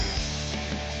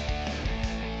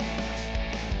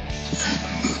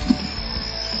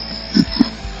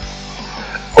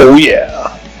Oh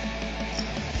yeah!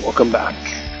 Welcome back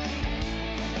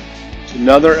to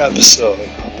another episode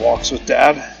of Walks with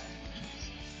Dad.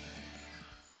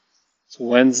 It's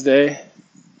Wednesday.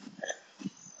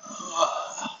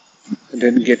 I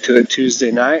didn't get to it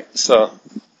Tuesday night, so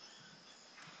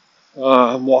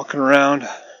I'm walking around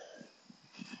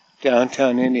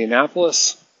downtown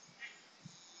Indianapolis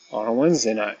on a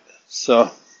Wednesday night.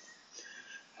 So,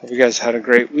 hope you guys had a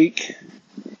great week.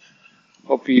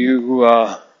 Hope you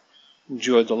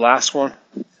enjoyed the last one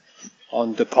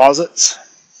on deposits.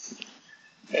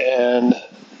 And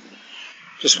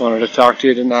just wanted to talk to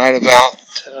you tonight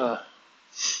about a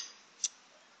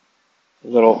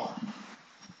little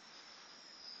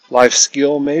life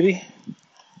skill maybe,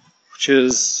 which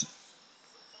is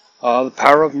the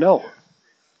power of no.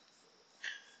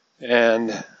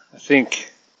 And I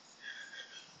think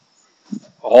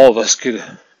all of us could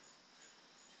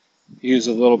use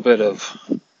a little bit of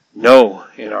no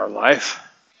in our life.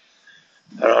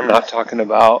 And I'm not talking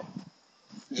about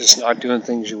just not doing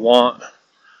things you want,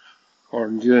 or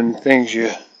doing things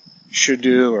you should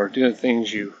do, or doing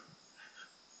things you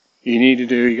need to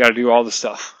do. You got to do all the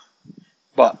stuff.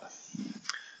 But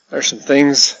there's some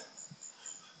things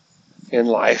in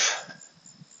life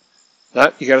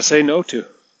that you got to say no to.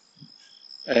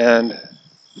 And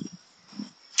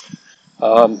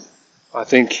I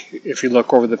think if you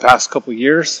look over the past couple of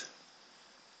years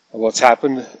of what's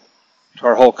happened to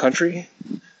our whole country,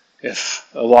 if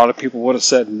a lot of people would have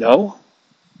said no,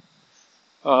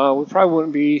 we probably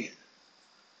wouldn't be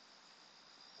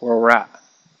where we're at.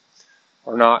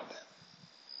 Or not,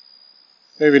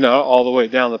 maybe not all the way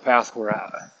down the path we're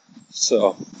at.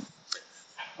 So,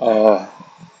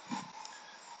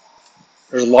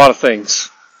 there's a lot of things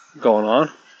going on.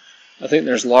 I think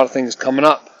there's a lot of things coming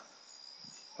up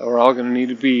that we're all going to need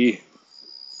to be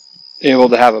able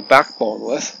to have a backbone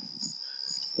with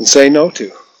and say no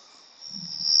to.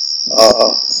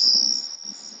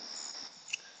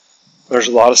 There's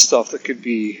a lot of stuff that could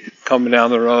be coming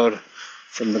down the road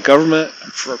from the government,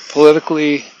 for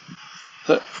politically,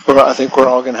 that I think we're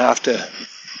all going to have to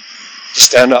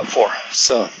stand up for.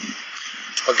 So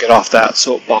I'll get off that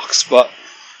soapbox. But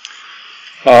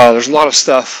there's a lot of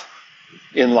stuff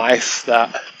in life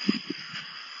that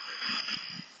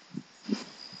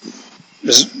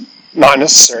is not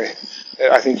necessary.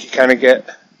 I think you kind of get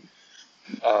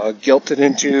guilted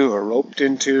into, or roped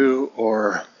into,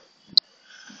 or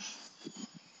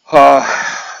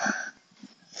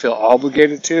feel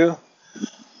obligated to,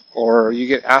 or you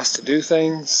get asked to do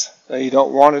things that you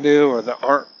don't want to do, or that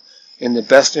aren't in the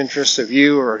best interest of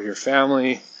you or your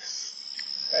family.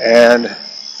 And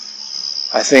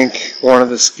I think one of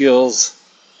the skills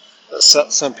that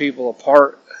sets some people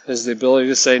apart is the ability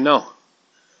to say no.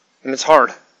 And it's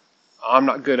hard. I'm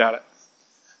not good at it.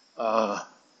 I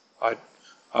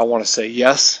want to say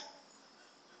yes.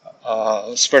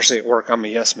 Especially at work, I'm a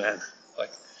yes man.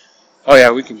 Like, oh yeah,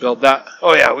 we can build that.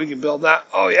 Oh yeah, we can build that.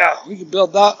 Oh yeah, we can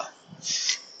build that.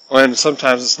 When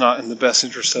sometimes it's not in the best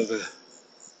interest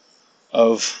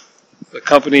of the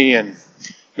company, and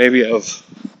maybe of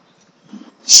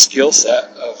skill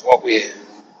set of what we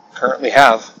currently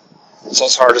have. So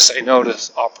it's hard to say no to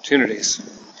opportunities.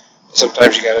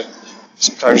 Sometimes you gotta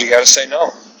say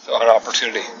no to an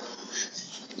opportunity.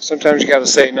 Sometimes you gotta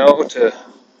say no to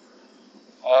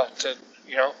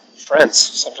friends.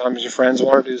 Sometimes your friends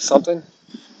want to do something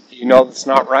that's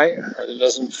not right, or that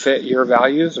doesn't fit your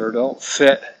values, or don't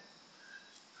fit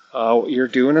what you're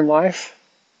doing in life.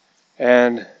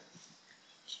 And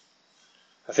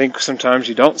I think sometimes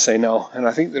you don't say no. And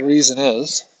I think the reason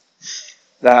is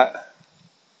that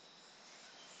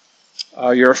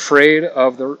you're afraid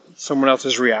of someone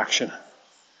else's reaction.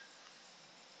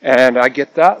 And I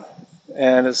get that.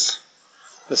 And this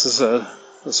is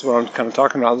what I'm kind of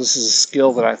talking about. This is a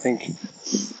skill that I think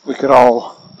we could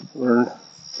all learn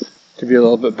to be a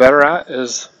little bit better at,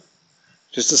 is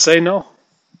just to say no.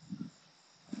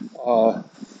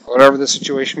 Whatever the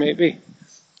situation may be.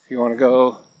 If you want to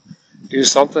go do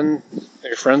something,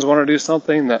 your friends want to do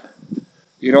something that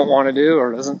you don't want to do,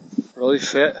 or doesn't really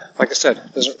fit, like I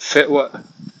said, doesn't fit what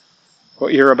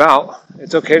you're about,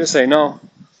 it's okay to say no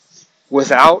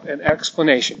without an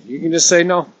explanation. You can just say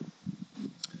no.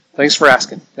 Thanks for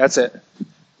asking. That's it.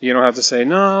 You don't have to say,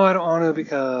 no, I don't want to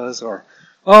because, or,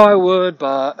 oh, I would,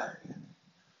 but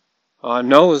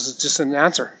no is just an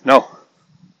answer. No.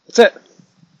 That's it.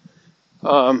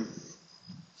 And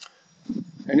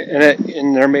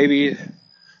there may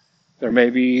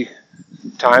be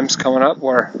times coming up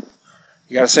where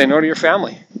you got to say no to your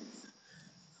family.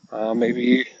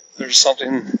 Maybe there's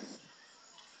something,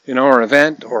 or an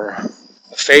event, or a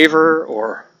favor,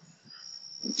 or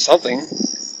something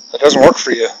that doesn't work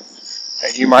for you.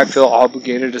 And you might feel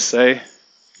obligated to say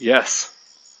yes.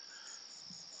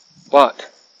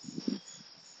 But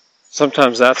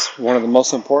sometimes that's one of the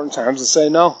most important times to say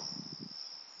no.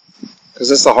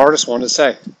 Because it's the hardest one to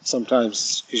say.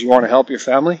 Sometimes because you want to help your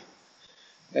family.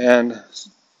 And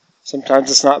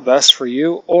sometimes it's not best for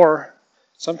you, or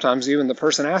sometimes even the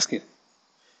person asking.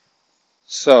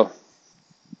 So,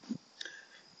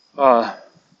 I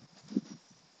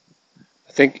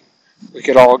think we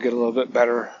could all get a little bit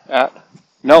better at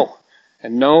no.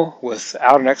 And no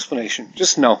without an explanation.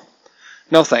 Just no.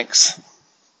 No thanks.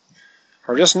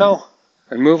 Or just no.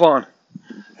 And move on.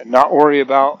 And not worry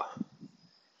about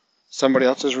somebody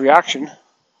else's reaction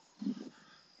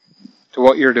to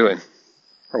what you're doing.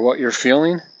 Or what you're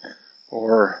feeling.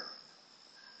 Or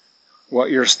what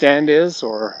your stand is.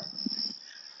 Or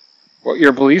what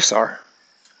your beliefs are.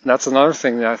 And that's another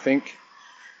thing that I think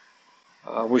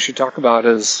we should talk about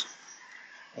is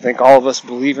I think all of us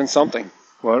believe in something.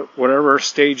 Whatever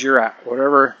stage you're at.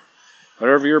 Whatever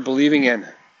you're believing in.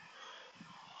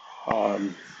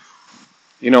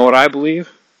 You know what I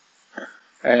believe?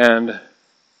 And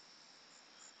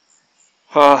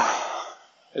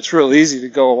it's real easy to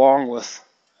go along with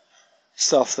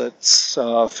stuff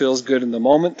that feels good in the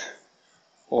moment,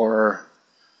 or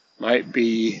might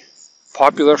be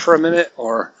popular for a minute,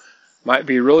 or might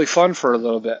be really fun for a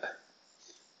little bit.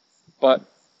 But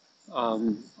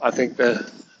I think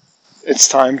that it's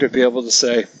time to be able to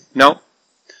say, no,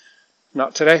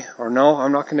 not today, or no,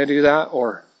 I'm not going to do that,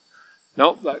 or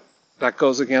no, that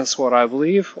goes against what I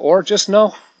believe, or just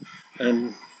no,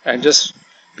 and just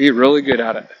be really good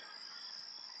at it.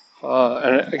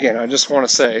 And again, I just want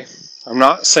to say, I'm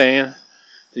not saying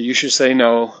that you should say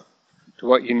no to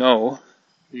what you know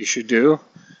you should do,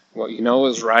 what you know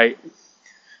is right,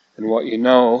 and what you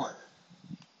know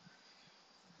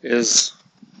is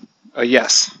a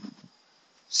yes.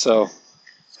 So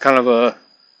it's kind of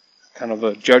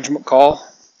a judgment call.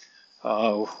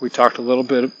 We talked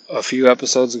a few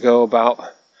episodes ago about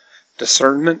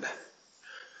discernment,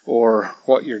 or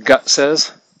what your gut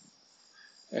says,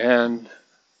 and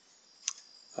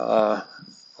I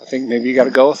think maybe you got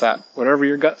to go with that, whatever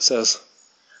your gut says,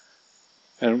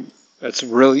 and it's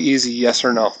really easy, yes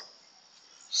or no.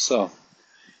 So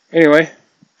anyway,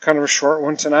 kind of a short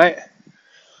one tonight.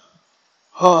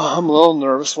 I'm a little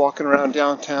nervous walking around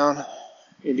downtown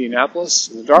Indianapolis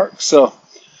in the dark, so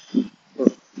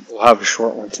we'll have a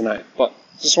short one tonight. But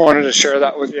just wanted to share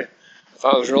that with you. I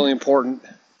thought it was really important.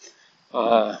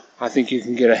 I think you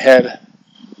can get ahead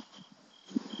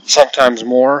sometimes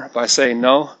more by saying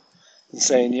no than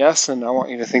saying yes, and I want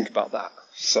you to think about that.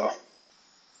 So,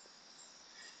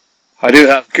 I do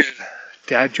have a good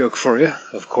dad joke for you,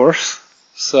 of course.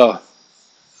 So,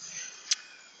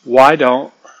 why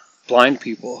don't blind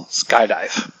people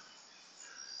skydive?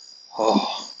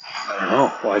 Oh, I don't know.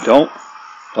 Why don't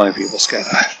blind people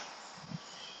skydive?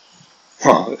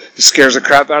 Well, it scares the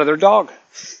crap out of their dog.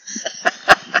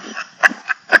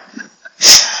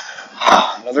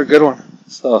 Another good one.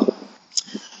 So,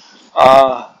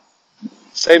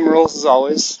 same rules as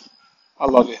always. I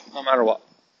love you, no matter what.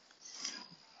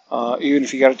 Even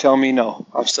if you got to tell me no,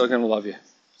 I'm still going to love you.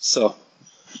 So,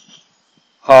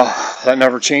 that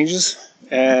never changes.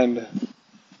 And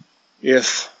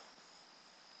if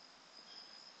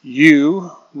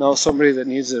you know somebody that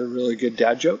needs a really good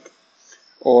dad joke,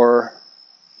 or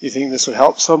you think this would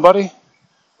help somebody,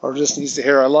 or just needs to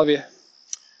hear I love you,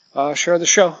 share the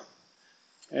show.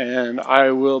 And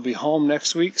I will be home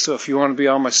next week, so if you want to be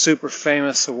on my super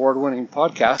famous award-winning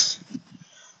podcast,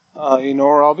 you know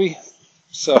where I'll be.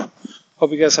 So,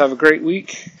 hope you guys have a great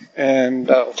week, and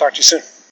we'll talk to you soon.